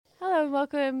and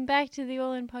welcome back to the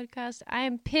All In Podcast. I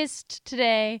am pissed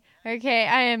today. Okay,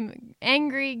 I am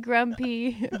angry,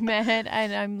 grumpy, mad,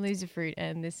 and I'm Loser Fruit,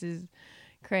 and this is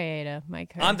Creator, my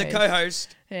co-host. I'm the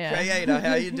co-host. Yeah. Creator,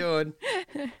 how you doing?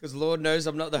 Because Lord knows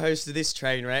I'm not the host of this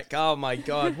train wreck. Oh my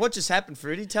God. What just happened,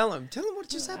 Fruity? Tell him what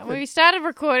just happened. We started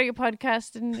recording a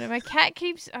podcast and my cat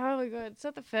keeps, oh my God, it's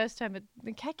not the first time, but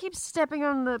the cat keeps stepping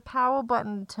on the power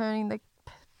button, turning the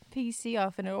PC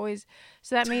off, and it always,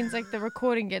 so that means like the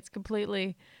recording gets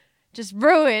completely just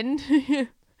ruined.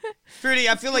 Fruity,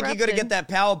 I feel like you got to get that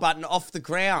power button off the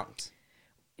ground.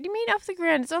 What do you mean off the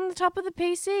ground? It's on the top of the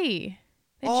PC.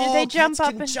 They jump cats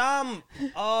up can and jump.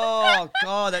 Oh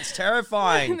God, that's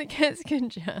terrifying. the cats can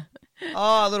jump.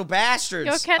 Oh, little bastards.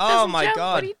 Your cat oh doesn't my jump?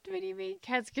 God. What do you mean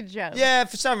cats can jump? Yeah,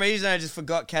 for some reason I just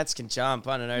forgot cats can jump.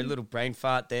 I don't know, little brain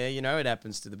fart there. You know, it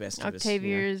happens to the best of us.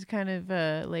 Octavia You know? is kind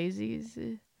of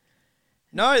lazy.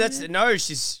 No,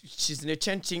 she's an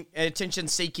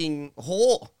attention-seeking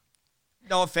whore.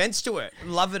 No offense to her,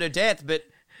 love her to death, but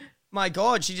my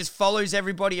God, she just follows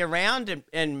everybody around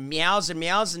and meows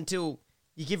until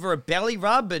you give her a belly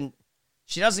rub, and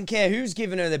she doesn't care who's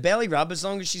giving her the belly rub as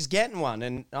long as she's getting one.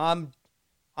 And I'm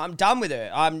done with her.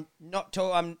 I'm not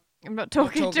talking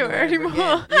to her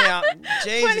anymore. Yeah,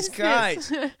 Jesus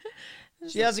Christ.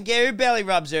 She doesn't care who belly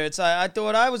rubs her. It's like, I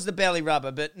thought I was the belly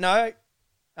rubber, but no.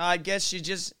 I guess she's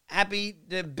just happy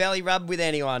to belly rub with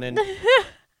anyone. And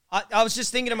I was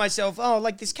just thinking to myself, oh,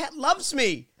 like this cat loves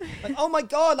me. Like, oh my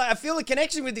God, like I feel a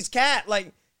connection with this cat.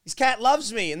 Like this cat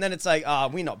loves me. And then it's like, oh,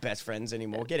 we're not best friends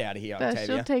anymore. Get out of here, Octavia.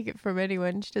 She'll take it from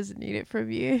anyone. She doesn't need it from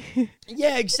you.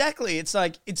 Yeah, exactly. It's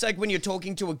like when you're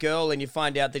talking to a girl and you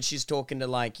find out that she's talking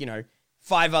to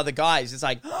 5 other guys. It's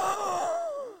like,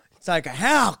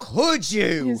 how could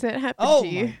you? Has that happened to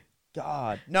you? My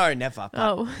God, no, never.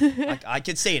 But I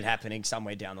could see it happening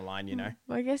somewhere down the line, you know.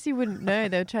 Well, I guess you wouldn't know.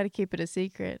 They'll try to keep it a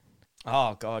secret.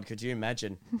 Oh God, could you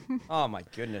imagine? Oh my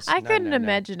goodness, I couldn't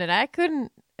imagine it. I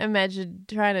couldn't imagine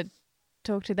trying to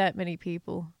talk to that many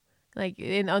people, like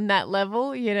on that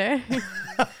level, you know.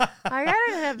 I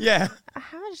don't have. Yeah.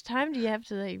 How much time do you have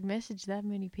to message that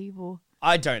many people?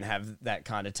 I don't have that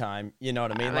kind of time. You know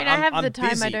what I mean? I have the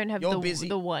time. Busy. I don't have You're the busy.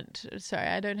 the want. Sorry,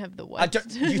 I don't have the want.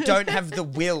 You don't have the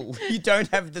will. You don't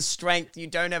have the strength. You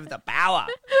don't have the power.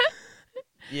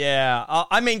 Yeah.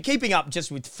 I mean, keeping up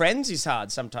just with friends is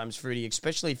hard sometimes, Fruity,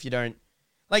 especially if you don't,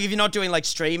 if you're not doing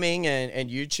streaming and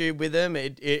YouTube with them,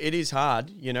 it is hard,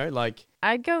 you know,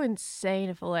 I'd go insane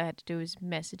if all I had to do was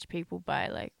message people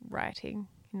by writing.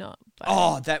 Not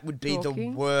that would be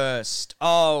talking. The worst.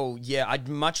 Oh, yeah, I'd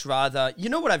much rather... You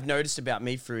know what I've noticed about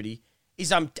me, Fruity,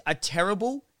 is I'm a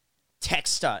terrible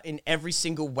texter in every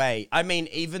single way. I mean,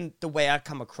 even the way I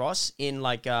come across in,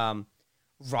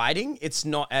 writing, it's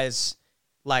not as,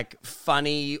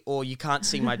 funny, or you can't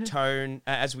see my tone,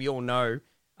 as we all know,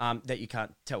 that you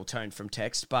can't tell tone from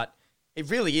text, but it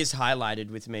really is highlighted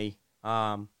with me.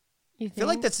 I feel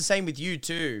like that's the same with you,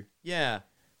 too. Yeah.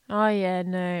 Oh, yeah,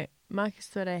 no... Marcus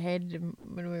thought I hated him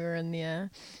when we were in the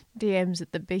DMs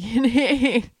at the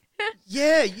beginning.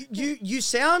 Yeah, you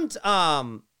sound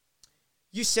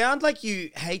like you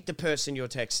hate the person you're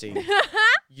texting.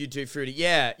 You do, Fruity.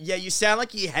 Yeah, you sound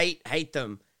like you hate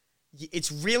them. It's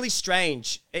really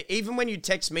strange. Even when you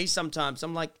text me sometimes,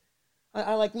 I'm like,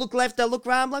 I look left, I look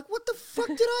right. I'm like, what the fuck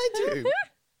did I do?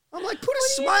 I'm like, put a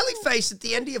smiley face at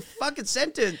the end of your fucking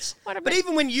sentence. But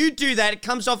even when you do that, it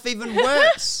comes off even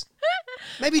worse.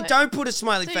 Maybe don't put a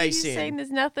smiley face in. You're saying there's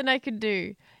nothing I could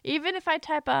do, even if I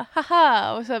type a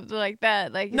haha or something like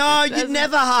that. No, you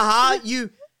never haha. You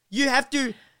have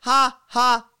to ha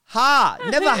ha ha.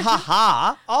 Never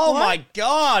haha. Oh what? My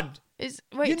God.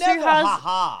 You never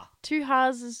haha. 2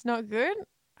 ha's is not good.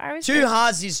 2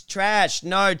 ha's is trash.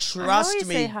 No, trust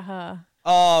me. Say haha.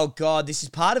 Oh God, this is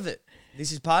part of it.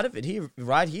 Here,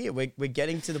 right here. We're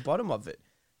getting to the bottom of it.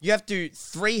 You have to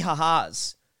 3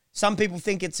 ha-has. Some people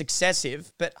think it's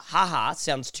excessive, but haha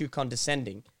sounds too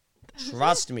condescending.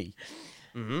 Trust me.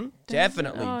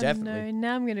 Definitely. No,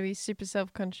 now I'm going to be super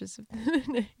self-conscious of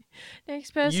the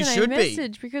next person You I should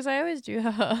message because I always do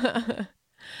haha.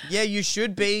 Yeah, you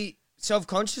should be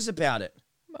self-conscious about it.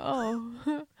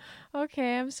 Oh,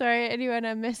 okay. I'm sorry. Anyone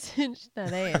I messaged? No,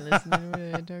 they ain't listening. What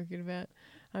am I talking about?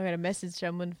 I'm going to message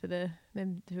someone for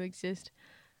them to exist.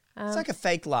 It's like a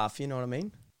fake laugh, you know what I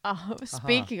mean? Oh,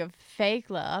 speaking of fake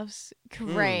laughs,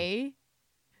 Cray.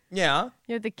 Yeah.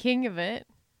 You're the king of it.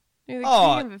 You're the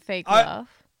king of a fake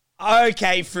laugh.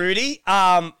 Okay, Fruity.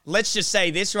 Let's just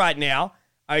say this right now.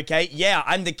 Okay, yeah,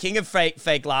 I'm the king of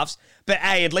fake laughs, but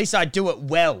hey, at least I do it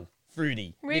well,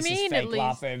 Fruity. What do you mean, is fake at least?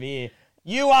 laugh over here.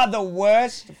 You are the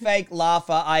worst fake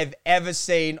laugher I've ever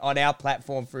seen on our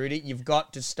platform, Fruity. You've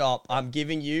got to stop. I'm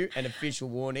giving you an official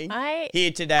warning here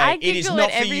today. I It is giggle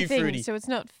not at for you, everything, Fruity. so it's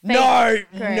not fake.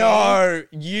 No.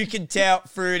 You can tell,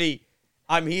 Fruity.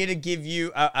 I'm here to give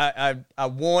you a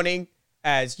warning,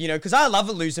 as you know, because I love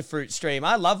a Loser Fruit stream.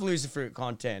 I love Loser Fruit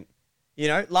content. You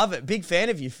know, love it. Big fan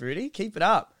of you, Fruity. Keep it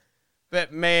up.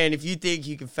 But man, if you think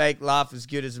you can fake laugh as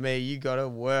good as me, you got to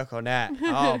work on that.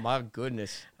 Oh my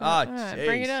goodness. Oh, Alright, jeez.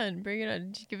 bring it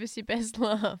on. Just give us your best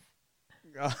laugh.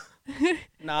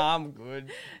 Nah, I'm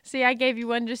good. See, I gave you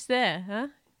one just there, huh?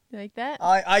 You like that?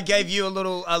 I gave you a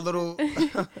little.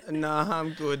 Nah,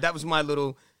 I'm good. That was my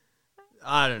little.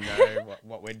 I don't know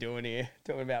what we're doing here.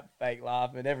 Talking about fake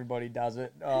laughing. Everybody does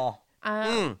it. Oh.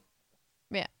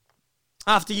 Yeah.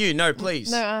 After you. No,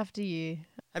 please. No, after you.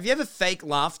 Have you ever fake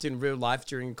laughed in real life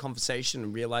during a conversation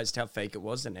and realized how fake it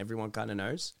was and everyone kind of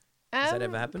knows? Has that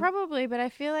ever happened? Probably, but I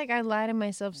feel like I lie to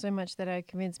myself so much that I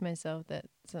convince myself that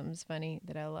something's funny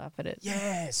that I'll laugh at it.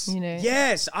 Yes. You know?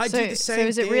 Yes, I do the same thing. So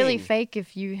is it really fake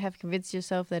if you have convinced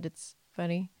yourself that it's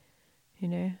funny? You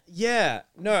know? Yeah.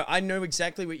 No, I know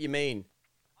exactly what you mean.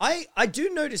 I do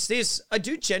notice this. I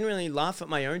do genuinely laugh at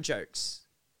my own jokes.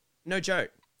 No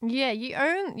joke. Yeah, you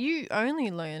only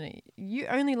learn it. You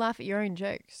only laugh at your own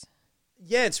jokes.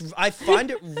 Yeah, I find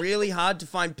it really hard to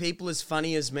find people as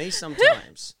funny as me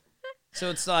sometimes. So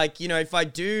it's like, you know, if I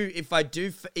do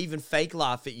even fake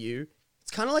laugh at you, it's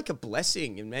kind of like a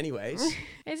blessing in many ways.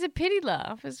 It's a pity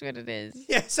laugh, is what it is.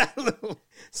 Yeah, so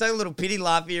a little pity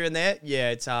laugh here and there.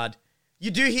 Yeah, it's hard. You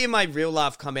do hear my real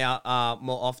laugh come out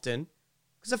more often.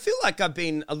 Because I feel like I've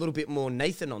been a little bit more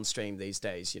Nathan on stream these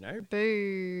days, you know?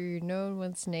 Boo, no one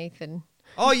wants Nathan.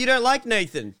 Oh, you don't like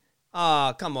Nathan?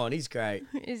 Oh, come on, he's great.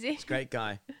 Is he? He's a great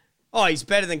guy. Oh, he's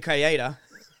better than Creator.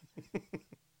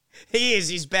 He is,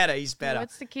 he's better.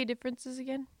 What's the key differences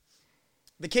again?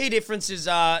 The key differences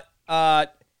are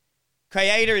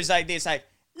Creator is like this, like,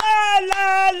 la,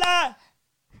 la, la,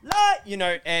 la, you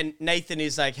know, and Nathan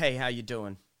is like, hey, how you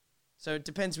doing? So it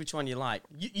depends which one you like.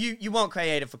 You want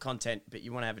Creator for content, but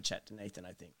you want to have a chat to Nathan,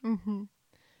 I think. Mm-hmm.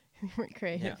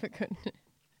 Creator for content.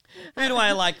 Who do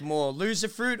I like more, Loser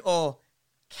Fruit or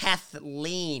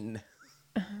Kathleen?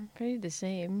 Pretty the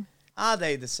same. Are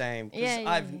they the same? Because Yeah.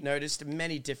 I've noticed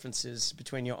many differences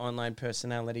between your online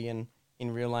personality and in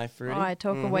real life, Fruity. Oh, I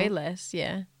talk way less,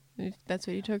 yeah. If that's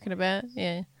what you're talking about,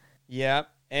 yeah. Yeah,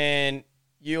 and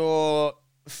you're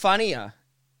funnier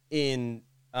in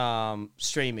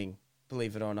streaming,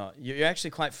 believe it or not. You're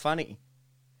actually quite funny.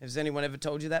 Has anyone ever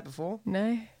told you that before?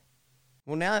 No.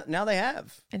 Well, now they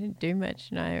have. I didn't do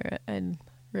much in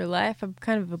real life. I'm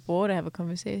kind of a bore to have a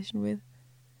conversation with.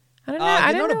 I don't know.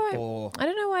 I don't know. Bore. I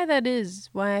don't know why that is.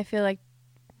 Why I feel like,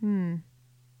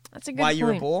 that's a good point. Why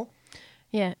you're a bore?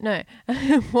 Yeah, no.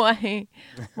 Why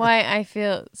I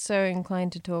feel so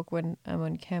inclined to talk when I'm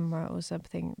on camera or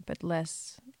something, but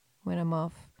less when I'm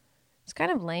off. It's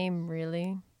kind of lame,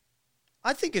 really.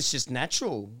 I think it's just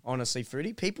natural, honestly,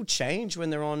 Fruity. People change when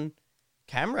they're on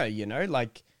camera, you know?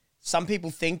 Like, some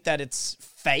people think that it's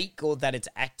fake or that it's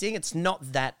acting. It's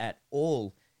not that at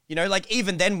all. You know, like,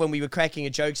 even then when we were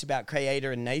cracking jokes about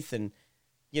Creator and Nathan,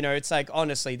 you know, it's like,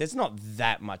 honestly, there's not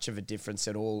that much of a difference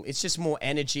at all. It's just more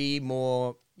energy,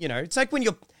 more, you know, it's like when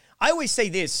I always say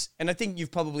this, and I think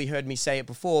you've probably heard me say it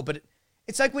before, but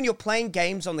it's like when you're playing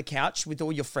games on the couch with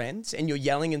all your friends and you're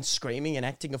yelling and screaming and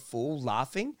acting a fool,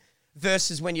 laughing,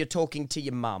 versus when you're talking to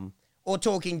your mum or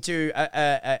talking to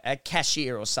a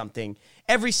cashier or something.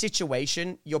 Every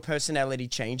situation your personality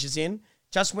changes in.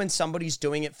 Just when somebody's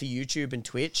doing it for YouTube and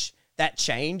Twitch, that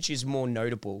change is more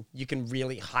notable. You can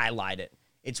really highlight it.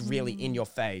 It's really in your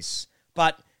face.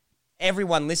 But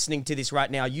everyone listening to this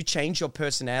right now, you change your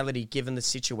personality given the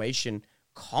situation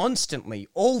constantly,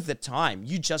 all the time.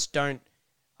 You just don't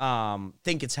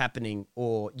think it's happening,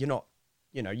 or you're not,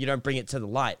 you know, you don't bring it to the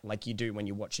light like you do when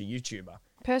you watch a YouTuber.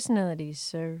 Personality is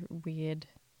so weird.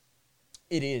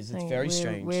 It is. It's very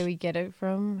strange. Where we get it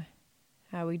from,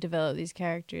 how we develop these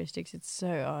characteristics, it's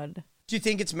so odd. Do you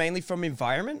think it's mainly from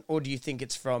environment, or do you think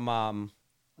it's from,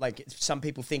 like, some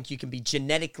people think you can be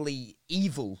genetically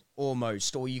evil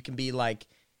almost, or you can be, like,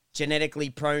 genetically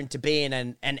prone to being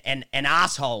an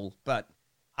asshole, but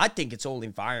I think it's all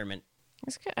environment.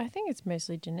 I think it's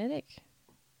mostly genetic.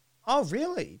 Oh,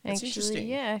 really? That's Actually, interesting.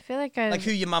 yeah, I feel like Like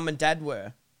who your mum and dad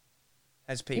were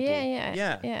as people.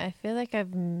 Yeah. I feel like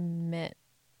I've met.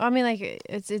 I mean, like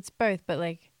it's both, but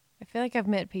like I feel like I've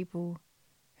met people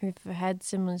who've had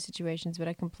similar situations, but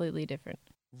are completely different.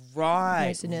 Right.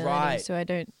 Personality. Right. So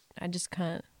I just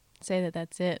can't say that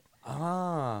that's it.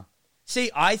 Ah.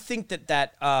 See, I think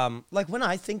that like when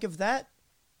I think of that,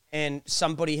 and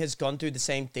somebody has gone through the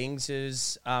same things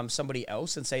as somebody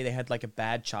else and say they had like a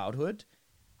bad childhood,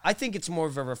 I think it's more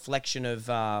of a reflection of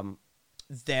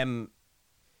them.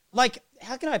 Like,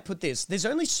 how can I put this? There's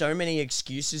only so many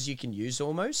excuses you can use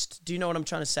almost. Do you know what I'm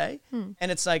trying to say?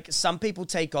 And it's like some people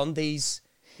take on these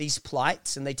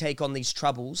plights and they take on these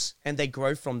troubles and they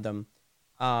grow from them,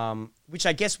 which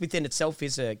I guess within itself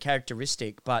is a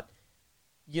characteristic. But,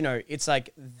 you know, it's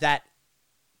like that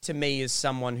to me is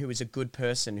someone who is a good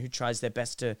person who tries their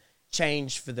best to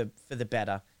change for the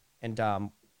better.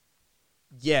 And,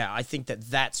 yeah, I think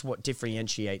that's what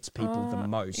differentiates people the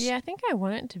most. Yeah, I think I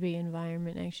want it to be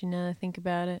environment, actually, now that I think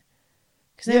about it.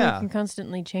 Because then we can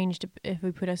constantly change if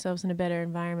we put ourselves in a better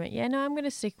environment. Yeah, no, I'm going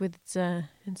to stick with it's an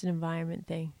environment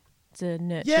thing. It's a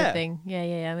nurture thing.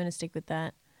 Yeah, I'm going to stick with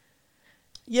that.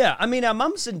 Yeah, I mean, our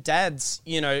mums and dads,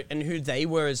 you know, and who they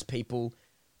were as people,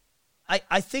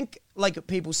 I think, like,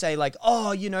 people say, like,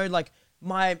 oh, you know, like,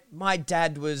 my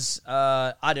dad was,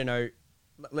 I don't know,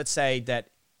 let's say that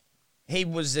he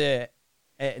was an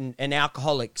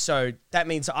alcoholic, so that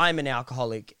means I'm an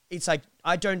alcoholic. It's like,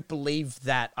 I don't believe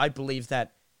that. I believe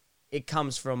that it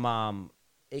comes from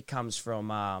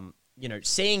you know,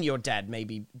 seeing your dad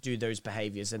maybe do those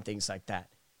behaviors and things like that,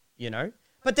 you know?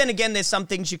 But then again, there's some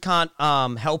things you can't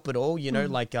help at all, you know,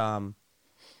 like a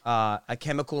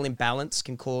chemical imbalance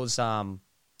can cause,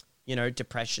 you know,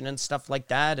 depression and stuff like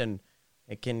that, and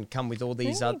it can come with all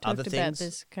these other things. We talked about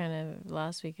this kind of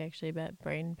last week, actually, about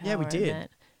brain power. Yeah, we did. And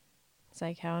that. It's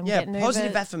like how I'm getting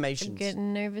positive over, affirmations. I'm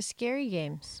getting over scary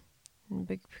games.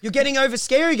 You're getting over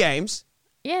scary games?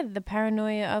 Yeah, the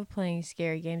paranoia of playing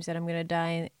scary games that I'm going to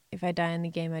die. If I die in the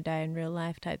game, I die in real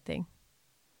life type thing.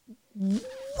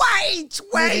 Wait!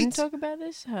 We didn't talk about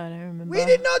this? Oh, I don't remember. We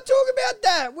did not talk about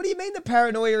that. What do you mean the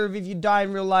paranoia of if you die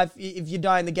in real life, if you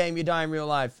die in the game, you die in real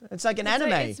life? It's like an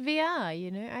anime. It's VR,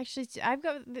 you know. Actually, I've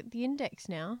got the index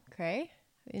now, Cray.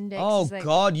 Index oh, is like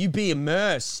God, you be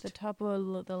immersed. the top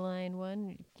of the line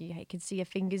one. You can see your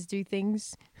fingers do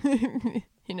things,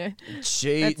 you know.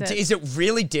 Gee, is it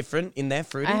really different in there,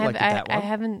 Fruity? I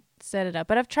haven't set it up,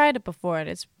 but I've tried it before, and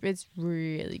it's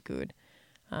really good.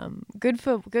 Good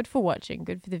for watching,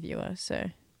 good for the viewer.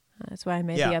 So that's why I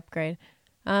made the upgrade.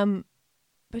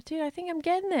 But dude, I think I'm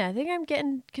getting there. I think I'm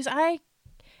getting because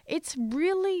it's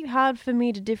really hard for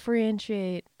me to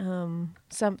differentiate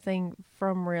something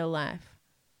from real life.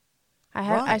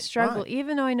 I struggle,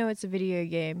 even though I know it's a video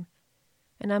game,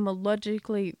 and I'm a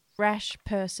logically rash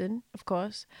person, of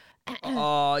course.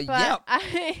 Yeah.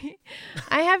 I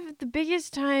have the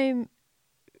biggest time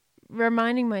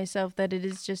reminding myself that it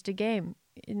is just a game.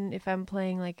 If I'm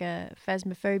playing like a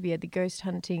Phasmophobia, the ghost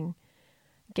hunting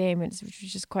game, which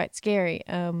is just quite scary.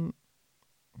 I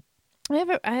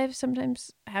have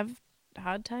sometimes have a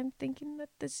hard time thinking that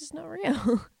this is not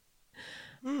real.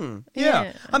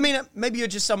 Yeah. I mean, maybe you're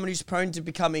just someone who's prone to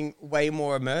becoming way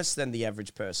more immersed than the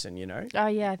average person, you know? Oh,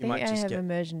 yeah. I think I have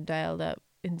immersion dialed up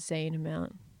insane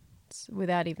amounts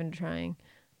without even trying,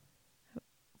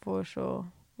 for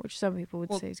sure. Which some people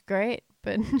would say is great,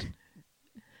 but...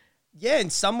 Yeah, in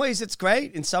some ways it's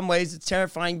great. In some ways it's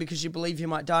terrifying because you believe you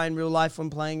might die in real life when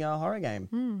playing a horror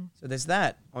game. So there's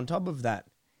that on top of that.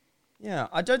 Yeah,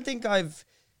 I don't think I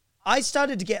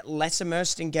started to get less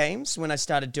immersed in games when I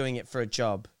started doing it for a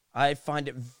job. I find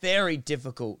it very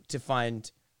difficult to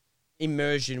find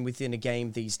immersion within a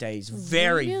game these days.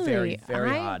 Very, very, very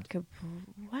hard.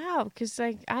 Wow, because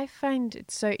I find it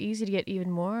so easy to get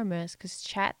even more immersed because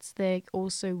chat's there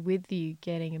also with you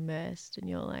getting immersed and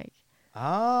you're like...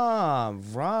 Ah,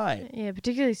 right. Yeah,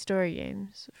 particularly story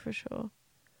games, for sure.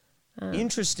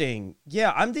 Interesting.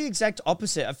 Yeah, I'm the exact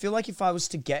opposite. I feel like if I was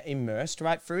to get immersed,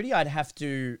 right, Fruity, I'd have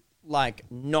to, like,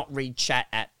 not read chat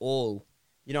at all.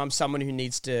 You know, I'm someone who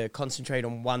needs to concentrate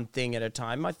on one thing at a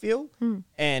time, I feel.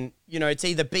 And, you know, it's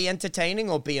either be entertaining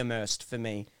or be immersed for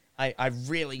me. I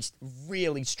really,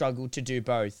 really struggle to do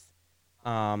both.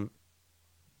 Yeah,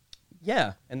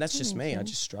 and that's just me. I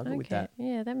just struggle with that.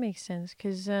 Yeah, that makes sense.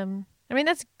 Because, I mean,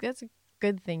 that's a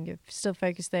good thing. You're still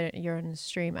focused that you're on the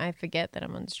stream. I forget that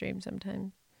I'm on stream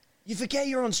sometimes. You forget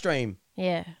you're on stream?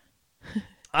 Yeah.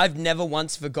 I've never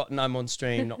once forgotten I'm on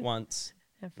stream, not once.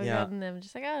 I've forgotten them.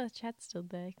 Just like, oh, the chat's still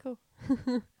there. Cool.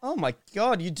 Oh, my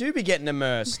God. You do be getting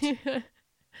immersed.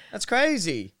 That's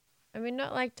crazy. I mean,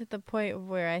 not like to the point of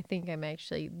where I think I'm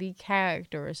actually the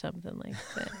character or something like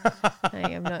that. Like,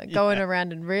 I'm not going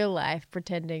around in real life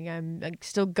pretending I'm like,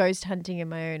 still ghost hunting in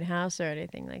my own house or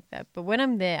anything like that. But when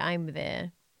I'm there, I'm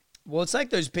there. Well, it's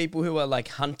like those people who are like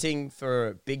hunting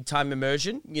for big time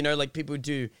immersion. You know, like people who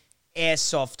do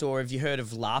airsoft, or have you heard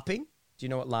of LARPing? Do you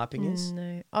know what LARPing is?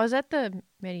 No. Oh, is that the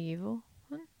medieval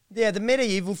one? Yeah, the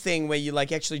medieval thing where you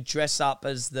like actually dress up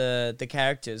as the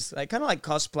characters, like kind of like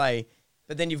cosplay,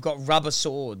 but then you've got rubber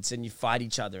swords and you fight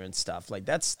each other and stuff. Like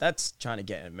that's trying to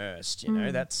get immersed, you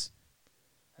know? That's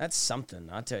something.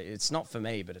 I tell you, it's not for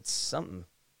me, but it's something.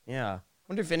 Yeah.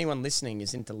 Wonder if anyone listening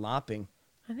is into LARPing.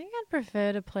 I think I'd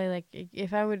prefer to play like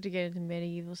if I were to get into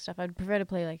medieval stuff, I'd prefer to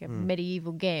play like a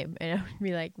medieval game, and I would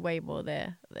be like way more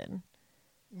there than.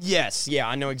 Yes, yeah,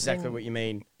 I know exactly what you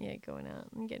mean. Yeah, going out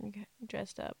and getting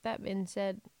dressed up. That being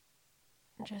said,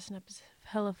 dressing up is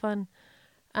hella fun.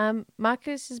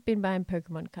 Marcus has been buying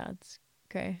Pokemon cards.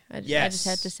 Okay, I just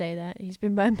had to say that. He's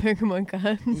been buying Pokemon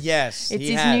cards. Yes, it's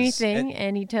his new thing,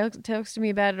 and he talks to me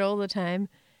about it all the time.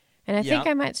 And I think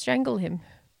I might strangle him.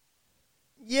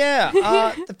 Yeah,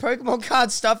 the Pokemon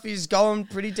card stuff is going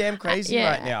pretty damn crazy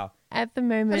right now. At the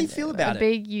moment, how do you feel about a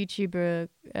big YouTuber,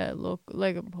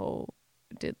 Logan Paul,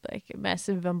 did like a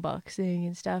massive unboxing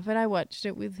and stuff, and I watched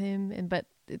it with him. But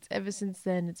it's ever since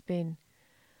then, it's been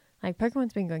like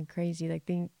Pokemon's been going crazy. Like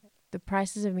the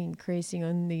prices have been increasing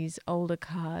on these older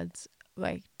cards,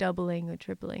 like doubling or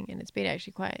tripling, and it's been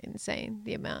actually quite insane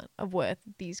the amount of worth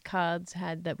these cards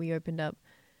had that we opened up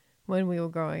when we were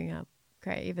growing up.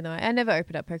 Okay, even though I never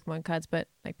opened up Pokemon cards, but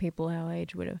like people our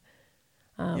age would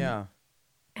have.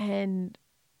 And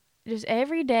just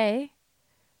every day,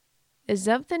 there's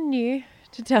something new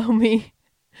to tell me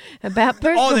about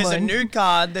Pokemon. Oh, there's a new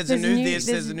card. There's a new this.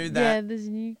 There's a new that. Yeah, there's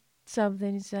a new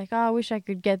something. It's like, oh, I wish I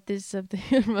could get this something.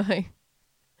 I'm like,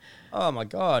 oh my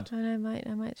god. And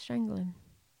I might strangle him.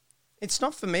 It's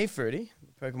not for me, Fruity.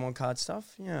 Pokemon card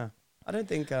stuff. Yeah, I don't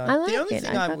think. I like the only it.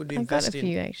 thing I would invest in. I got a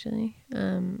few actually.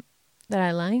 That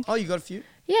I like. Oh, you got a few?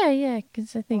 Yeah,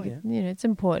 because I think it's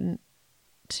important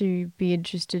to be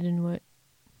interested in what,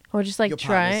 or just like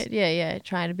try it. Yeah,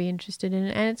 try to be interested in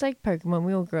it. And it's like Pokemon.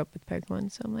 We all grew up with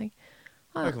Pokemon, so I'm like,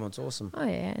 Pokemon's awesome. Oh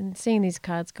yeah, and seeing these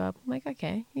cards go up, I'm like,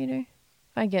 okay, if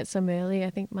I get some early, I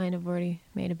think mine have already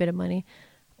made a bit of money,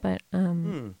 but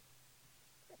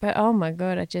but oh my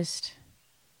god, it's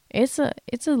a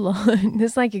lot.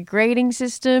 There's like a grading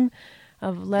system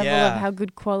of level of how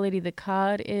good quality the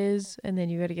card is, and then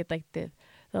you got to get like the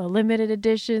limited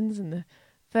editions and the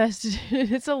first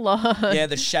edition. It's a lot. Yeah,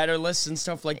 the shadowless and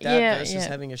stuff like that versus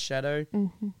having a shadow.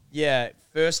 Mm-hmm. Yeah,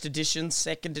 first editions,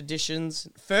 second editions.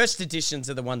 First editions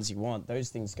are the ones you want. Those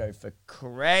things go for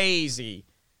crazy.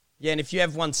 Yeah, and if you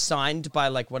have one signed by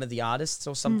like one of the artists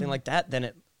or something like that, then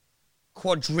it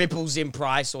quadruples in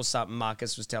price or something.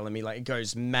 Marcus was telling me, like, it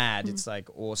goes mad. It's like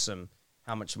awesome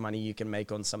how much money you can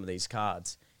make on some of these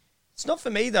cards. It's not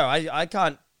for me though. I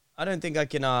don't think I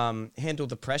can handle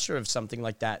the pressure of something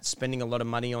like that, spending a lot of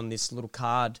money on this little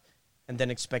card and then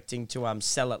expecting to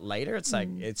sell it later. It's like,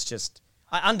 it's just,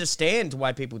 I understand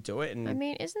why people do it, and I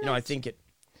mean, isn't I think it,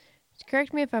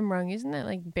 correct me if I'm wrong, isn't that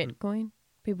like Bitcoin?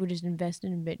 People just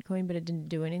invested in Bitcoin but it didn't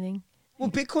do anything. Well,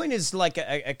 Bitcoin is like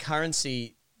a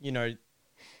currency,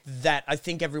 that I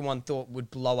think everyone thought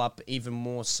would blow up even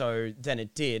more so than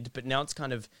it did, but now it's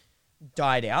kind of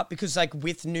died out because like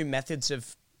with new methods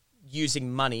of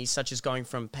using money, such as going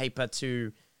from paper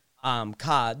to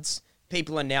cards,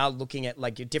 people are now looking at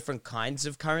like different kinds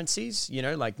of currencies,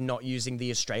 like not using the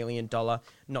Australian dollar,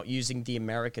 not using the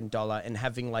American dollar, and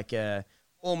having like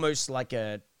almost like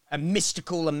a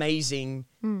mystical, amazing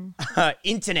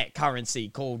internet currency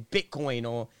called Bitcoin,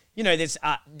 or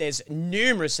there's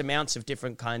numerous amounts of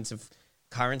different kinds of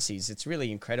currencies. It's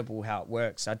really incredible how it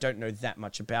works. I don't know that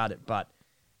much about it, but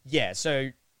yeah. So,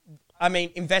 I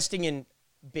mean, investing in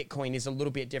Bitcoin is a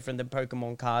little bit different than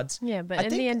Pokemon cards. Yeah, but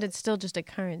in the end, it's still just a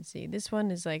currency. This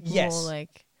one is like more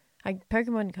like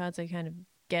Pokemon cards. I kind of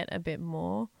get a bit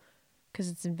more because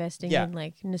it's investing in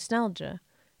like nostalgia,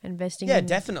 investing in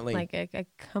definitely like a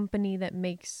company that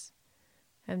makes.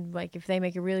 And like if they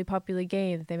make a really popular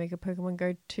game, if they make a Pokemon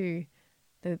Go 2,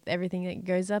 everything that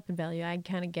goes up in value, I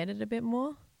kind of get it a bit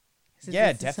more.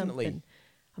 Yeah, definitely.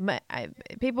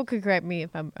 People could correct me if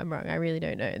I'm wrong. I really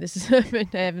don't know. This is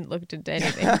I haven't looked into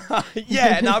anything.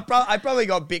 Yeah, and I probably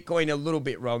got Bitcoin a little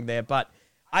bit wrong there, but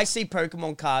I see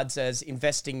Pokemon cards as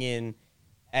investing in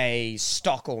a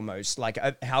stock almost, like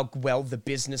how well the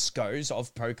business goes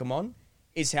of Pokemon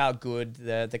is how good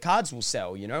the cards will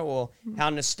sell, or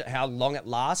how long it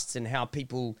lasts and how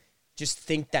people just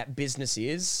think that business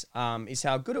is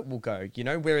how good it will go,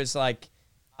 whereas like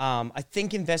I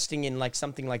think investing in like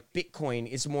something like Bitcoin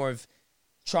is more of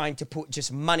trying to put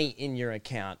just money in your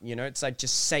account, it's like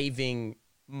just saving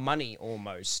money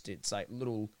almost. It's like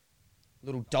little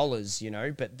dollars,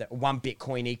 but one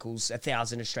Bitcoin equals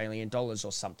 1,000 Australian dollars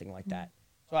or something like that.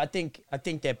 So I think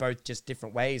they're both just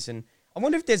different ways, and I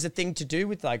wonder if there's a thing to do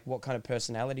with like what kind of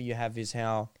personality you have is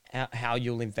how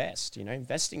you'll invest. You know,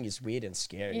 investing is weird and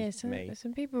scary Yeah, to me.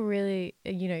 some people really,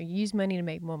 use money to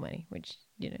make more money, which,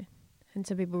 and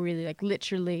some people really like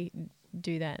literally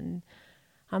do that. And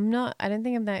I don't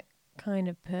think I'm that kind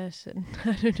of person.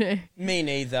 I don't know. Me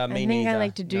neither. I think I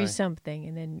like to do something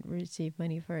and then receive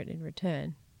money for it in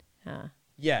return.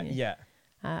 Yeah.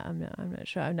 I'm not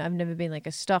sure. I've never been like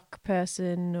a stock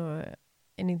person or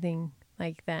anything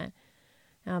like that.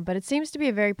 But it seems to be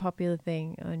a very popular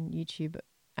thing on YouTube.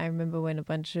 I remember when a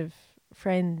bunch of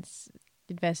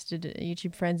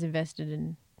YouTube friends invested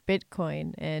in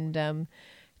Bitcoin, and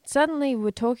suddenly we're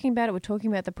talking about it. We're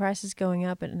talking about the prices going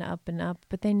up and up and up,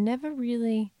 but they never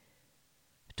really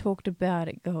talked about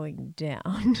it going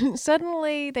down.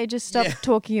 Suddenly they just stopped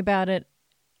talking about it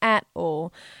at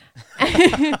all.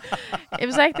 It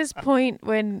was like this point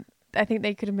when I think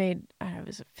they could have made, I don't know, it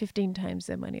was 15 times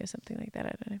their money or something like that. I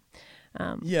don't know.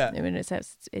 I mean, it's at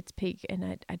its peak,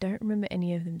 and I don't remember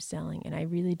any of them selling. And I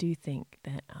really do think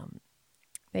that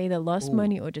they either lost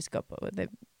money or just got what they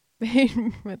paid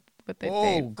what they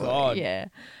paid for. God. Yeah.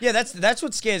 That's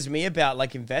what scares me about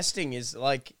like investing is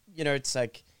like, it's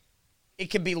like it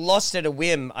can be lost at a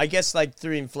whim. I guess like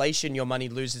through inflation, your money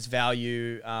loses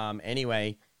value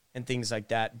anyway, and things like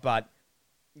that. But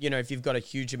if you've got a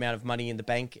huge amount of money in the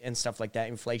bank and stuff like that,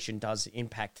 inflation does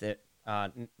impact it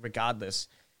regardless.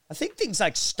 I think things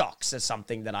like stocks are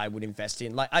something that I would invest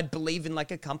in. Like I'd believe in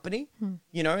like a company, and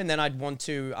then I'd want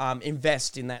to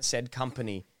invest in that said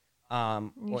company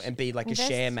and be like a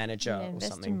share manager or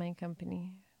invest something. In my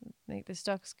company. Like the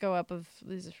stocks go up of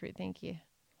Loser Fruit, thank you.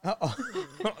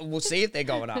 We'll see if they're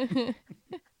going up.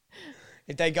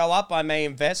 If they go up, I may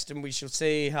invest, and we shall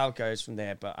see how it goes from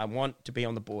there. But I want to be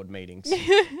on the board meetings.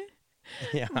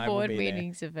 Yeah, board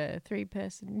meetings of a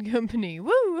 3-person company.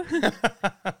 Woo!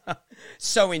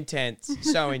 So intense.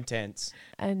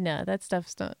 No, that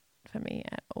stuff's not for me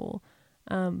at all.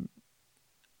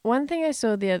 One thing I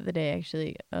saw the other day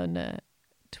actually on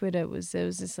Twitter was there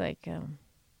was this like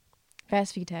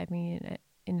Fast Few tagged me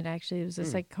in it actually. It was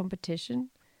this like competition.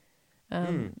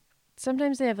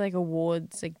 Sometimes they have like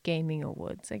awards, like gaming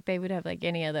awards. Like they would have like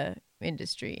any other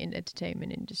industry, in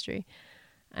entertainment industry.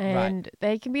 And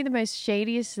they can be the most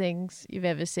shadiest things you've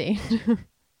ever seen.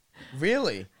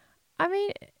 Really? I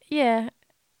mean, yeah,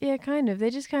 kind of.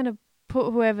 They just kind of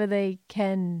put whoever they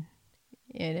can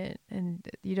in it, and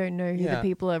you don't know who the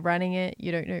people are running it.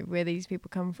 You don't know where these people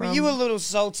come from. Were you a little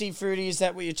salty, Fruity? Is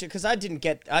that what you're? Because I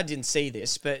didn't see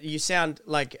this, but you sound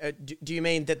like. Do you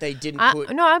mean that they didn't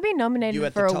put? No, I've been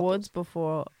nominated for awards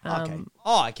before. Okay.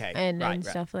 Okay. And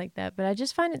stuff like that, but I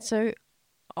just find it so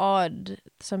odd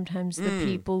sometimes the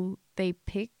people they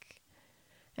pick.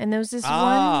 And there was this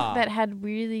one that had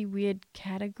really weird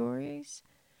categories.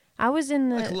 I was in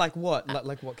the like what?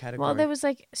 Like what category? Well, there was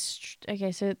like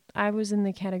so I was in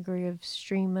the category of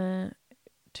streamer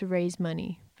to raise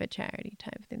money for charity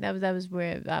type thing. That was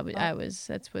where I was.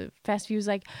 That's what Fast Few was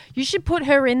like. You should put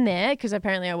her in there because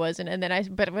apparently I wasn't. And then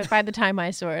but by the time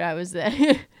I saw it, I was there.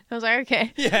 I was like,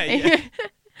 okay. Yeah.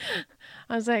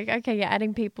 I was like, okay, you're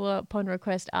adding people upon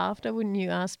request after. Wouldn't you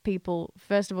ask people,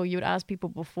 first of all, you would ask people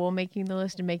before making the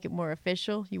list and make it more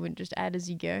official. You wouldn't just add as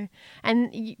you go.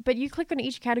 But you click on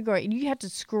each category and you had to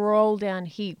scroll down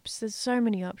heaps. There's so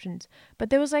many options. But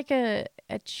there was like a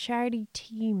charity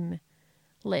team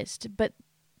list. But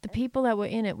the people that were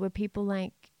in it were people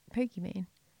like Pokimane,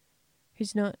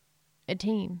 who's not a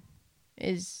team,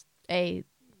 is a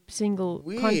single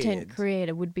content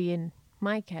creator, would be in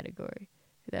my category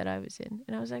that I was in.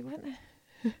 And I was like, what the?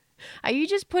 Are you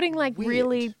just putting like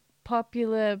really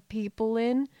popular people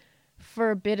in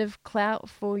for a bit of clout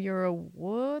for your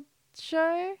award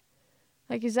show?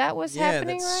 Like, is that what's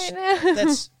happening right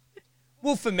now?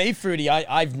 Well, for me, Fruity,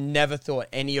 I've never thought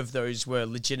any of those were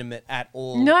legitimate at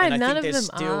all. No, and none I think of there's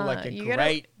them still are. like a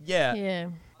great I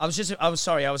was just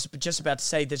about to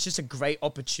say there's just a great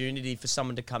opportunity for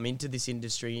someone to come into this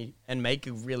industry and make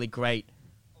a really great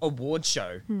award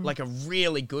show, like a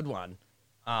really good one.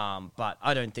 But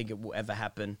I don't think it will ever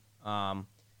happen.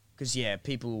 Because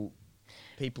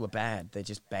people are bad. They're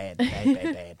just bad.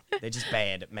 They're just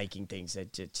bad at making things. They're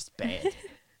just bad.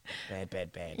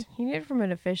 Bad. You need it from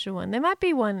an official one. There might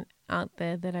be one out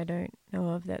there that I don't know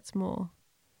of that's more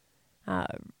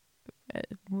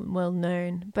well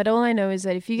known. But all I know is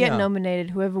that if you get nominated,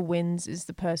 whoever wins is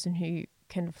the person who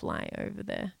can fly over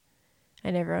there.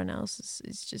 And everyone else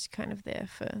is just kind of there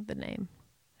for the name.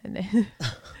 And then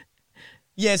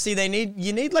yeah, see,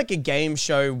 you need like a game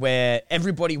show where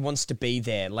everybody wants to be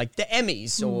there, like the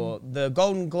Emmys or the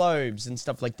Golden Globes and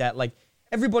stuff like that. Like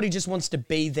everybody just wants to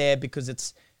be there because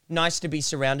it's nice to be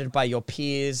surrounded by your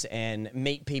peers and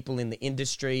meet people in the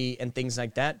industry and things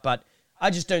like that. But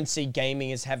I just don't see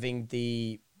gaming as having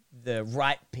the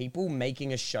right people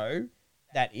making a show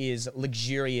that is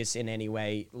luxurious in any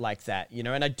way like that, you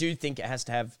know? And I do think it has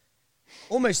to have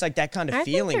almost like that kind of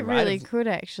feeling, think it right? really could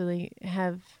actually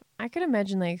have. I could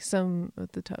imagine like some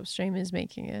of the top streamers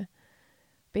hosting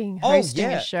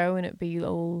a show, and it would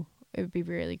be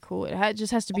really cool. It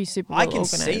just has to be super well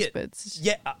organized. I can see it. But it's just,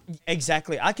 yeah,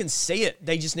 exactly. I can see it.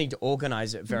 They just need to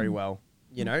organize it very well.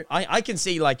 You know, I can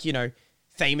see like, you know,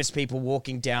 famous people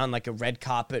walking down like a red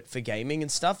carpet for gaming and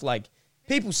stuff. Like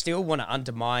people still want to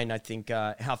undermine, I think,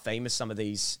 how famous some of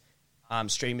these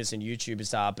streamers and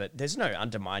YouTubers are, but there's no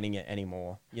undermining it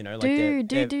anymore. You know, like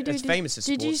they're as famous as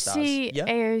sports stars. Did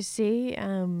you see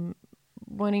AOC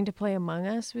wanting to play Among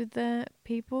Us with the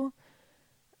people?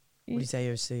 What is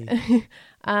AOC?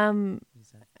 Okay,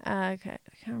 I can't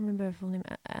remember her full name.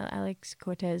 Alex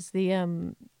Cortez.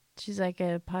 She's like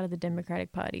a part of the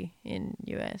Democratic Party in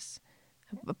US.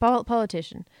 A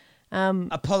politician.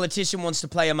 A politician wants to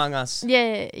play Among Us.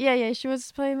 Yeah. She wants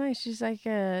to play Among Us. She's like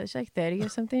 30 or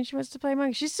something. She wants to play Among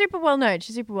Us. She's super well known.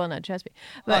 Trust me.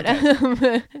 But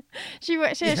Okay. she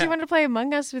wanted to play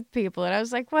Among Us with people, and I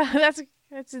was like, wow, that's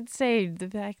insane. The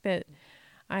fact that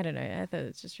I don't know. I thought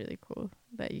it's just really cool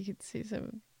that you could see some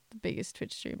of the biggest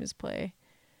Twitch streamers play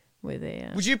with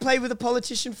a. Would you play with a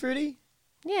politician, Fruity?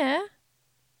 Yeah.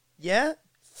 Yeah.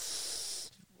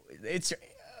 It's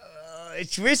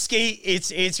risky.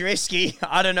 It's risky.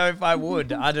 I don't know if I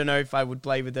would. I don't know if I would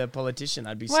play with a politician.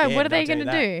 I'd be scared. Why? What are they going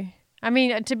to do? I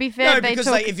mean, to be fair, no, because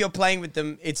like if you're playing with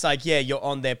them, it's like you're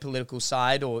on their political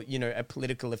side or you know a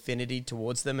political affinity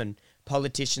towards them, and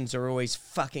politicians are always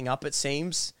fucking up. It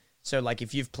seems so. Like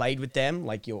if you've played with them,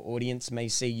 like your audience may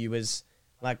see you as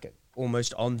like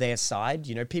almost on their side.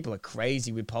 You know, people are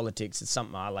crazy with politics. It's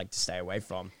something I like to stay away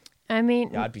from. I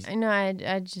mean, Yeah,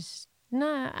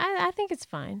 I think it's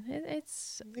fine.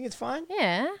 It's. You think it's fine?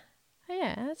 Yeah,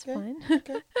 that's fine.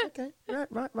 Okay.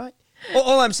 Right.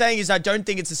 All I'm saying is I don't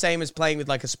think it's the same as playing with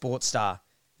like a sports star.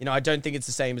 You know, I don't think it's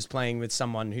the same as playing with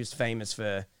someone who's famous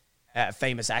for a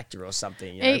famous actor or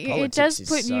something. You know, it does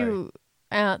put you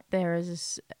out there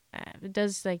as it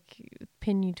does like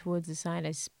pin you towards the side.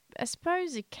 I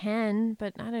suppose it can,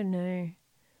 but I don't know.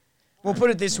 Well,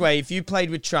 put it this way. If you played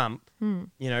with Trump,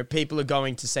 you know, people are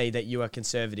going to say that you are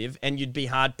conservative and you'd be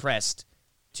hard-pressed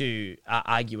to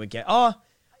argue against. Oh,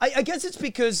 I guess it's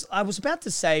because I was about to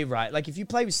say, right, like if you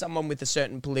play with someone with a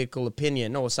certain political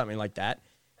opinion or something like that,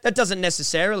 that doesn't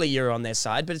necessarily you're on their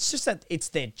side, but it's just that it's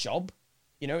their job.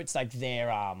 You know, it's like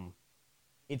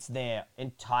it's their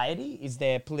entirety is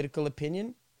their political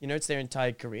opinion. You know, it's their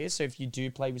entire career. So if you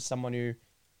do play with someone who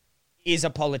is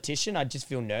a politician, I'd just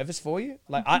feel nervous for you.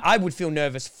 Like I would feel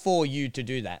nervous for you to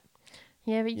do that.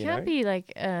 Yeah, but you can't be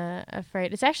like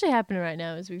afraid. It's actually happening right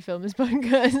now as we film this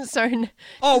podcast. Sorry.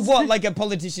 Oh, what? Like a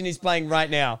politician is playing right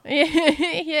now?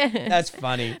 Yeah. That's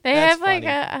funny. They have like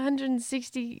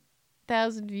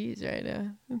 160,000 views right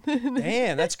now.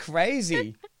 Damn, that's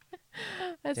crazy.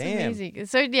 That's amazing.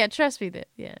 So yeah, trust me that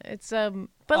it's but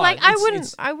like I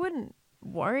wouldn't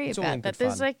worry about that.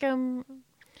 There's like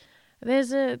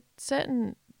there's a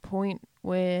certain point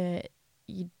where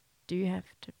you do have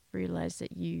to realize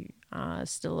that you are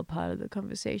still a part of the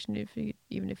conversation,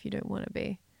 even if you don't want to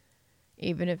be,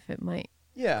 even if it might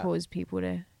cause people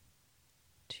to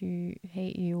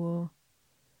hate you or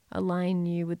align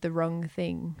you with the wrong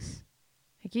things.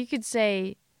 Like you could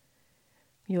say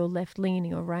you're left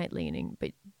leaning or right leaning,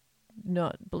 but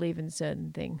not believe in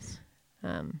certain things.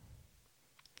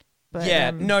 But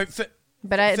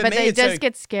it does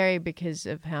get scary because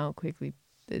of how quickly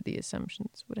the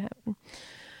assumptions would happen.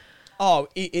 Oh,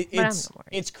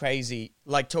 it's crazy.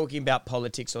 Like talking about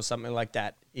politics or something like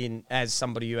that as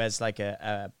somebody who has like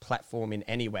a platform in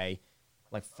any way.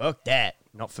 Like fuck that,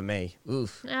 not for me.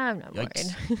 Oof. I'm not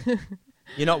Yikes. worried.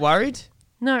 You're not worried?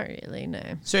 Not really,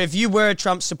 no. So if you were a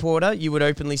Trump supporter, you would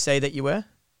openly say that you were?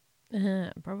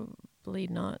 Probably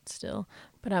not still,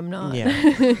 but I'm not. Yeah.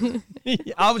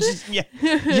 I was just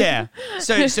yeah.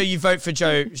 So you vote for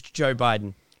Joe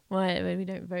Biden? Why? We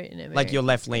don't vote in America. Like you're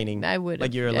left leaning. I would.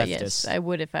 Like you're a leftist. Yes, I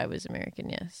would if I was American.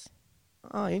 Yes.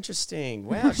 Oh, interesting.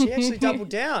 Wow, she actually doubled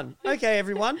down. Okay,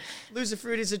 everyone. Loser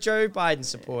Fruit is a Joe Biden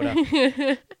supporter.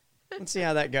 Let's see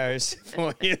how that goes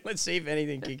for you. Let's see if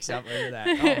anything kicks up over that.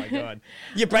 Oh my God,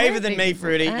 you're braver than me,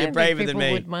 Fruity. You're braver than me.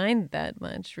 People would mind that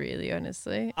much, really,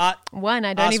 honestly. One,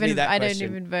 I don't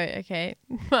even vote. Okay,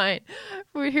 fine.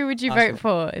 Who would you vote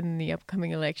for in the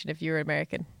upcoming election if you were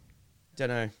American? Don't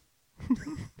know.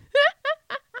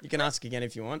 You can ask again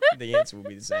if you want. The answer will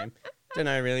be the same. Don't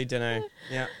know, really. Don't know.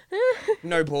 Yeah.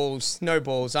 No balls.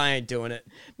 I ain't doing it.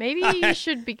 Maybe you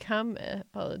should become a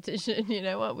politician. You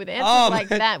know what? With answers like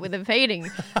that, with amazing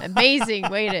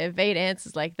way to evade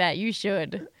answers like that, you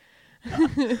should.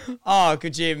 Oh,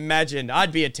 could you imagine?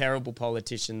 I'd be a terrible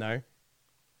politician, though.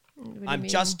 I'm mean?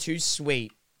 just too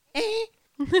sweet.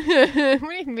 What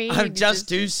do you mean? I'm just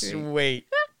too sweet.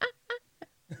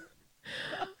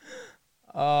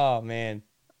 Oh, man.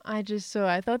 I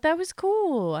thought that was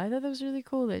cool. I thought that was really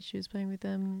cool that she was playing with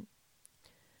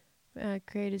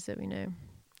creators that we know.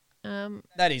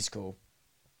 That is cool.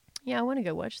 Yeah, I want to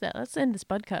go watch that. Let's end this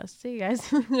podcast. See you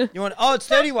guys. You want? Oh, it's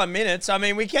 31 minutes. I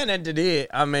mean, we can end it here.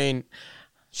 I mean,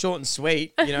 short and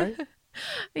sweet, you know?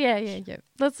 Yeah.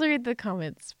 Let's read the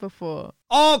comments before.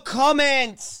 Oh,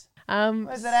 comments!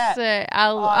 Where's that at? So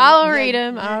I'll read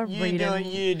them. I'll read them.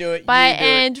 You do it. By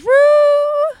Andrew.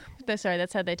 Sorry,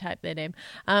 that's how they type their name.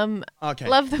 Okay.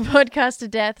 Love the podcast to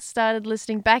death. Started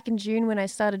listening back in June when I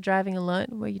started driving alone.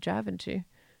 Where are you driving to?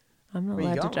 I'm not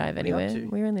allowed to drive anywhere.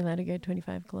 We're only allowed to go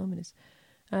 25 kilometers.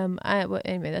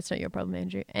 Anyway, that's not your problem,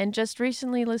 Andrew. And just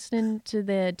recently listening to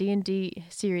the D&D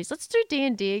series. Let's do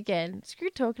D&D again. Screw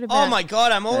talking about. Oh my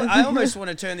god, I almost want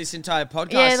to turn this entire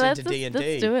podcast into D&D.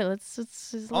 Let's do it.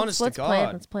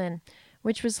 Let's plan.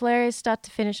 Which was hilarious start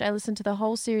to finish. I listened to the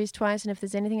whole series twice, and if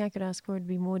there's anything I could ask for, it would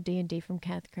be more D&D from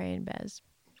Kath, Cray, and Baz.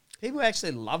 People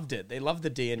actually loved it. They loved the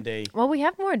D&D. Well, we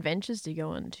have more adventures to go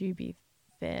on, to be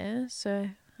fair. So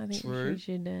I think we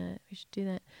should do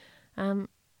that.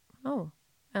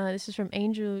 This is from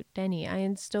Angel Denny. I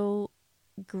install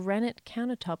granite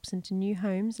countertops into new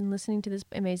homes, and listening to this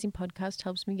amazing podcast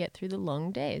helps me get through the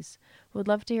long days. Would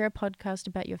love to hear a podcast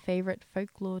about your favorite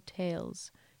folklore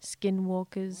tales.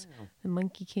 Skinwalkers, the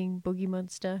Monkey King, Boogie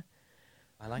Monster.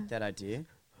 I like that idea.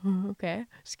 Okay,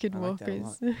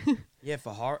 Skinwalkers. Like yeah,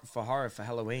 for horror for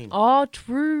Halloween. Oh,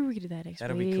 true. We could do that next week.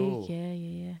 That'll be cool.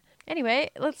 Yeah.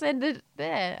 Anyway, let's end it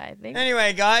there, I think.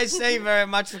 Anyway, guys, thank you very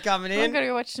much for coming in. I'm going to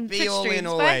go watch some Be all streams. in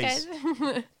always. Bye,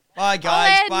 guys. Bye,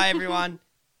 guys. Bye, everyone.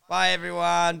 Bye,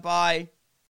 everyone. Bye.